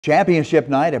Championship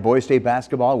night at Boys State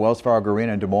basketball, Wells Fargo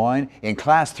Arena in Des Moines. In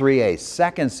Class 3A,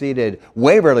 second-seeded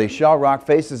Waverly-Shell Rock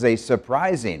faces a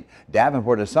surprising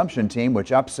Davenport Assumption team,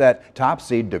 which upset top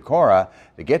seed Decorah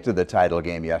to get to the title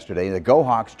game yesterday. The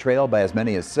Go-Hawks trailed by as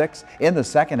many as 6 in the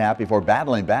second half before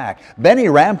battling back. Benny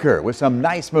Ramker with some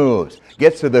nice moves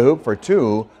gets to the hoop for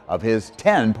 2 of his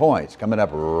 10 points. Coming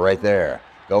up right there.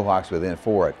 Go-Hawks within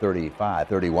 4 at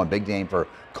 35-31. Big game for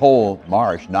Cole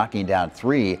Marsh, knocking down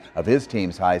 3 of his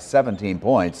team's high 17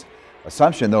 points.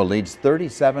 Assumption, though, leads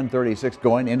 37-36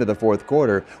 going into the fourth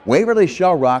quarter.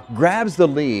 Waverly-Shell Rock grabs the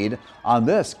lead on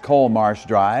this Cole Marsh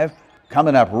drive.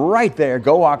 Coming up right there,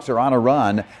 Go-Hawks are on a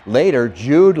run. Later,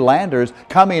 Jude Landers,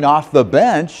 coming off the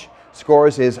bench,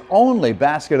 scores his only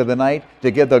basket of the night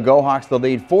to give the Go-Hawks the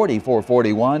lead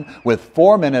 44-41 with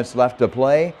 4 minutes left to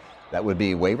play. That would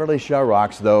be Waverly-Shell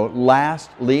Rock's, though,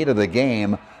 last lead of the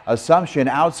game. Assumption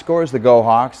outscores the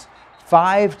Go-Hawks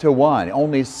 5-1.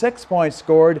 Only 6 points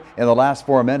scored in the last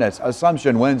 4 minutes.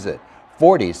 Assumption wins it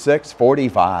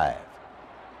 46-45.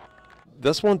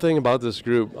 That's one thing about this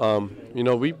group.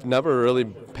 We've never really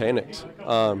panicked,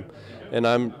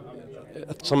 and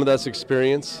some of that's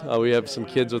experience. We have some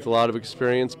kids with a lot of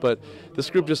experience, but this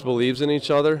group just believes in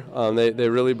each other. They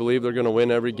really believe they're going to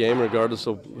win every game regardless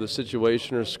of the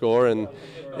situation or score, and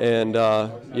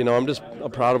I'm just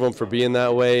proud of them for being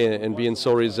that way and being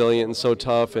so resilient and so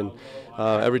tough. And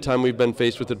every time we've been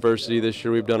faced with adversity this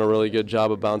year, we've done a really good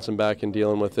job of bouncing back and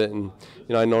dealing with it. And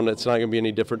I know that it's not going to be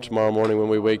any different tomorrow morning when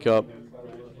we wake up.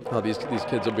 These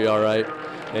kids will be all right,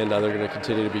 and they're going to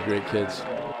continue to be great kids.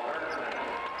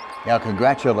 Now,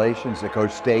 congratulations to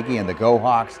Coach Stagey and the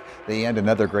Go-Hawks. They end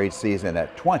another great season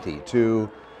at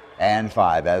 22-5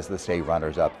 as the state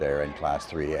runners up there in Class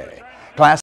 3A.